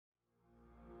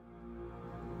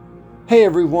Hey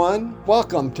everyone,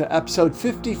 welcome to episode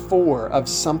 54 of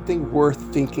Something Worth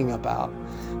Thinking About.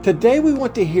 Today we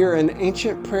want to hear an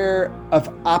ancient prayer of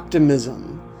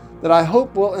optimism that I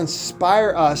hope will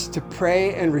inspire us to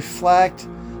pray and reflect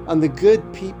on the good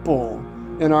people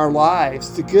in our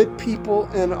lives, the good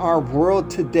people in our world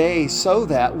today, so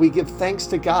that we give thanks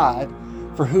to God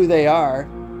for who they are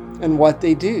and what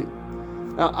they do.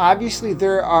 Now, obviously,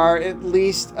 there are at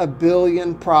least 1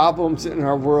 billion problems in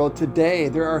our world today.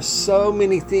 There are so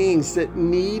many things that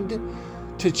need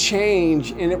to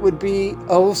change, and it would be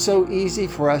oh so easy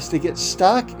for us to get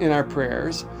stuck in our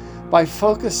prayers by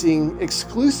focusing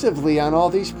exclusively on all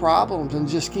these problems and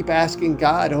just keep asking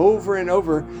God over and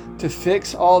over to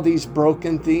fix all these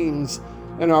broken things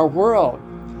in our world.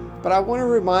 But I want to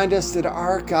remind us that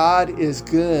our God is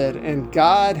good, and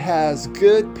God has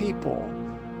good people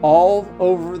all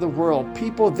over the world,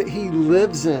 people that He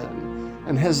lives in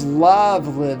and His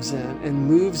love lives in and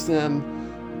moves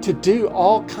them to do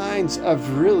all kinds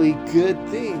of really good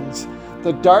things.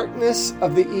 The darkness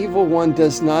of the evil one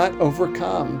does not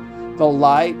overcome the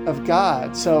light of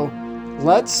God. So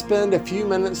let's spend a few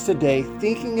minutes today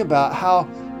thinking about how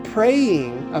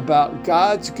praying about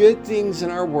God's good things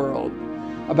in our world,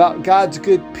 about God's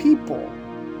good people,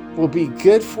 will be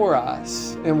good for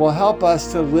us and will help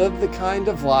us to live the kind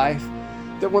of life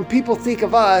that when people think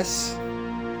of us,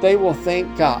 they will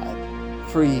thank God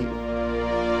for you.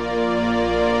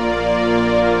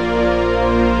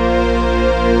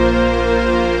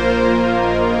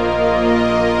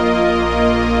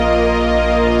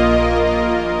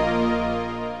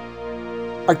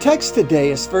 Our text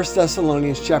today is 1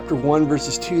 Thessalonians chapter 1,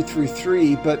 verses 2 through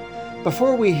 3, but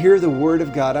before we hear the word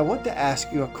of God, I want to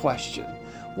ask you a question.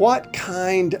 What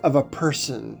kind of a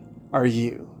person are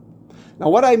you? Now,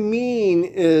 what I mean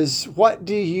is, what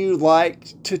do you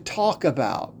like to talk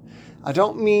about? I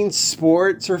don't mean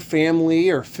sports or family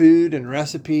or food and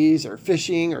recipes or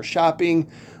fishing or shopping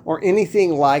or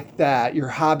anything like that, your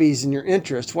hobbies and your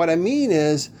interests. What I mean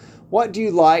is, what do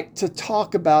you like to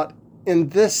talk about in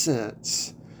this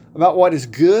sense? About what is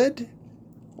good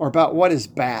or about what is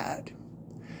bad?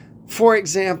 For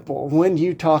example, when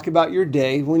you talk about your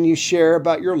day, when you share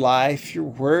about your life, your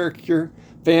work, your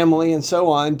family, and so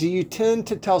on, do you tend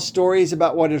to tell stories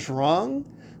about what is wrong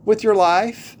with your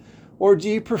life? Or do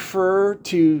you prefer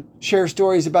to share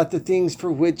stories about the things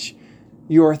for which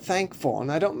you are thankful?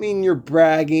 And I don't mean you're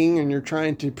bragging and you're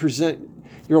trying to present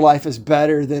your life as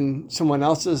better than someone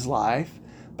else's life,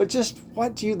 but just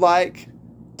what do you like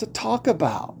to talk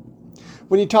about?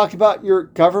 When you talk about your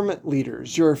government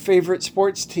leaders, your favorite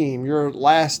sports team, your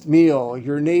last meal,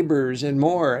 your neighbors, and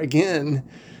more, again,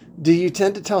 do you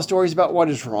tend to tell stories about what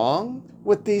is wrong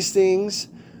with these things?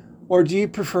 Or do you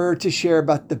prefer to share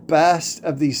about the best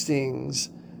of these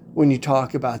things when you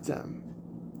talk about them?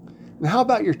 And how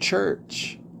about your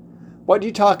church? What do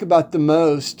you talk about the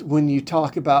most when you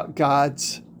talk about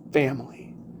God's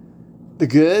family? The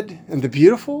good and the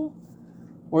beautiful,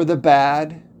 or the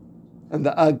bad and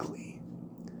the ugly?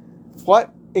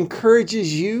 What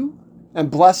encourages you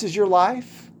and blesses your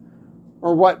life,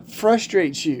 or what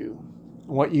frustrates you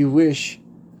and what you wish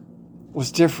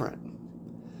was different?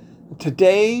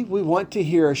 Today, we want to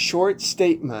hear a short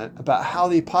statement about how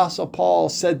the Apostle Paul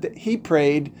said that he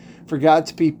prayed for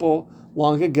God's people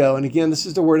long ago. And again, this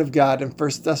is the word of God in 1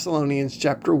 Thessalonians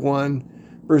chapter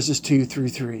 1, verses 2 through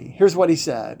 3. Here's what he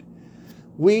said.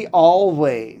 We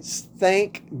always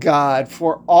thank God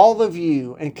for all of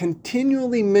you and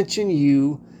continually mention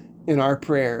you in our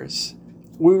prayers.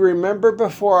 We remember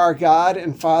before our God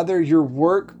and Father your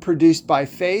work produced by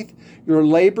faith, your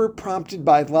labor prompted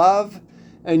by love,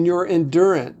 and your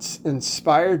endurance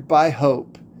inspired by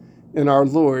hope in our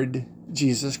Lord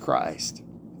Jesus Christ.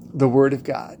 The Word of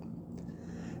God.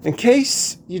 In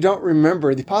case you don't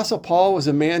remember, the Apostle Paul was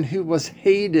a man who was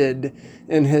hated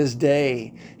in his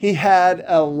day. He had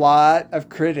a lot of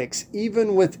critics,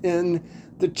 even within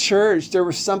the church. There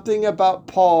was something about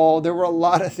Paul. There were a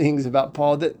lot of things about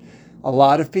Paul that a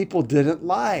lot of people didn't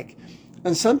like.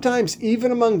 And sometimes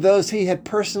even among those he had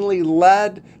personally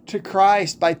led to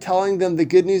Christ by telling them the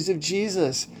good news of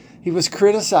Jesus, he was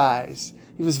criticized,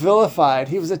 he was vilified,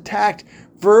 he was attacked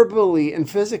verbally and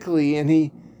physically, and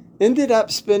he ended up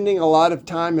spending a lot of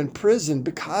time in prison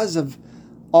because of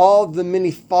all the many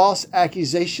false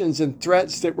accusations and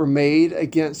threats that were made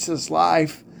against his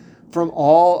life from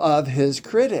all of his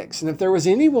critics. And if there was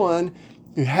anyone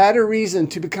who had a reason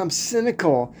to become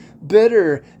cynical,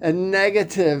 bitter, and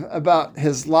negative about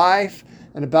his life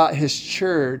and about his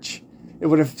church, it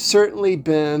would have certainly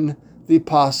been the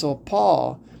Apostle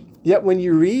Paul. Yet when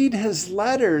you read his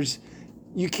letters,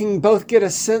 you can both get a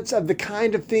sense of the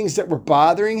kind of things that were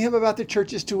bothering him about the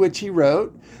churches to which he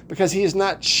wrote, because he is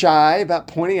not shy about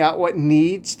pointing out what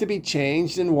needs to be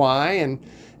changed and why, and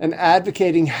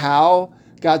advocating how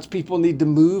God's people need to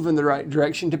move in the right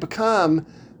direction to become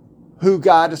who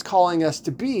God is calling us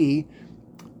to be.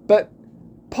 But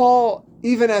Paul,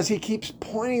 even as he keeps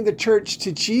pointing the church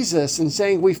to Jesus and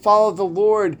saying, we follow the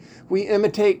Lord, we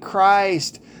imitate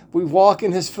Christ, we walk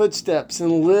in his footsteps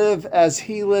and live as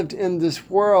he lived in this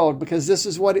world, because this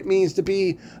is what it means to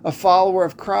be a follower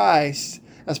of Christ,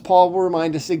 as Paul will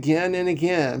remind us again and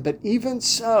again. But even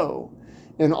so,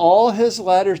 in all his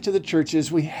letters to the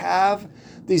churches, we have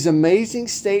these amazing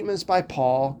statements by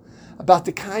Paul about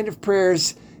the kind of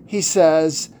prayers he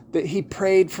says that he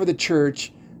prayed for the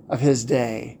church of his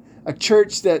day, a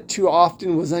church that too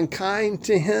often was unkind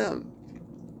to him.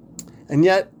 And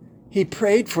yet he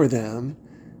prayed for them,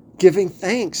 giving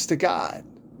thanks to God.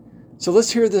 So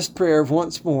let's hear this prayer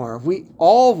once more. We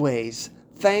always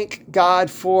thank God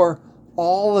for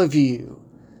all of you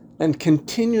and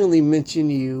continually mention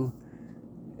you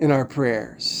in our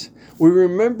prayers. We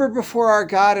remember before our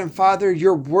God and Father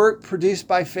your work produced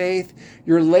by faith,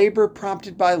 your labor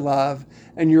prompted by love,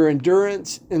 and your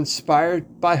endurance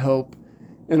inspired by hope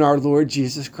in our Lord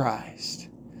Jesus Christ.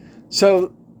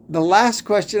 So the last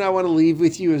question I want to leave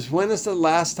with you is, when is the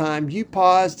last time you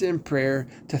paused in prayer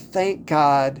to thank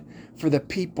God for the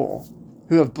people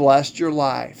who have blessed your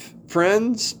life?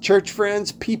 Friends, church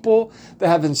friends, people that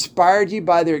have inspired you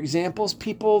by their examples,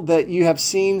 people that you have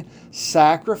seen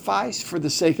sacrifice for the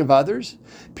sake of others,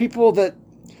 people that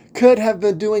could have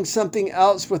been doing something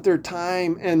else with their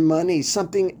time and money,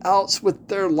 something else with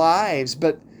their lives,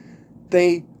 but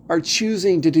they are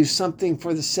choosing to do something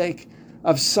for the sake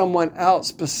of someone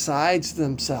else besides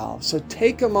themselves. So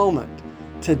take a moment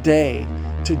today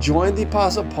to join the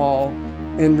Apostle Paul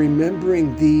in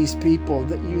remembering these people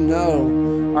that you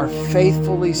know are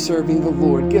faithfully serving the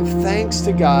Lord. Give thanks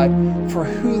to God for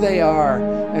who they are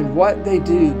and what they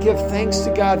do. Give thanks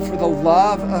to God for the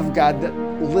love of God that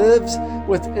lives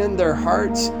within their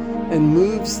hearts and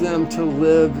moves them to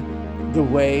live the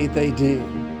way they do.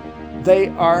 They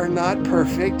are not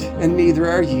perfect, and neither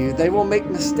are you. They will make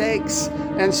mistakes,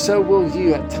 and so will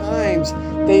you. At times,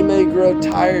 they may grow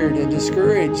tired and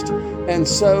discouraged, and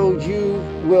so you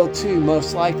will too,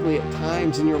 most likely at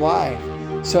times in your life.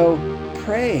 So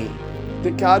pray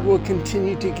that God will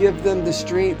continue to give them the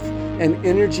strength and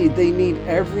energy they need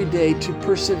every day to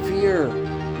persevere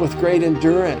with great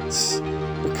endurance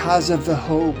because of the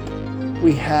hope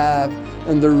we have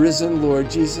in the risen Lord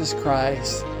Jesus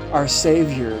Christ, our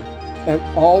Savior. And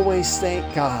always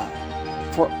thank God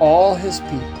for all his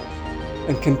people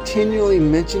and continually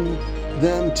mention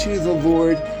them to the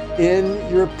Lord in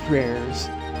your prayers,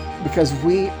 because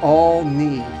we all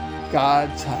need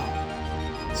God's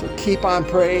help. So keep on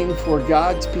praying for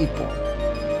God's people,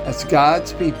 as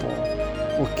God's people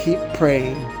will keep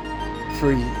praying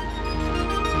for you.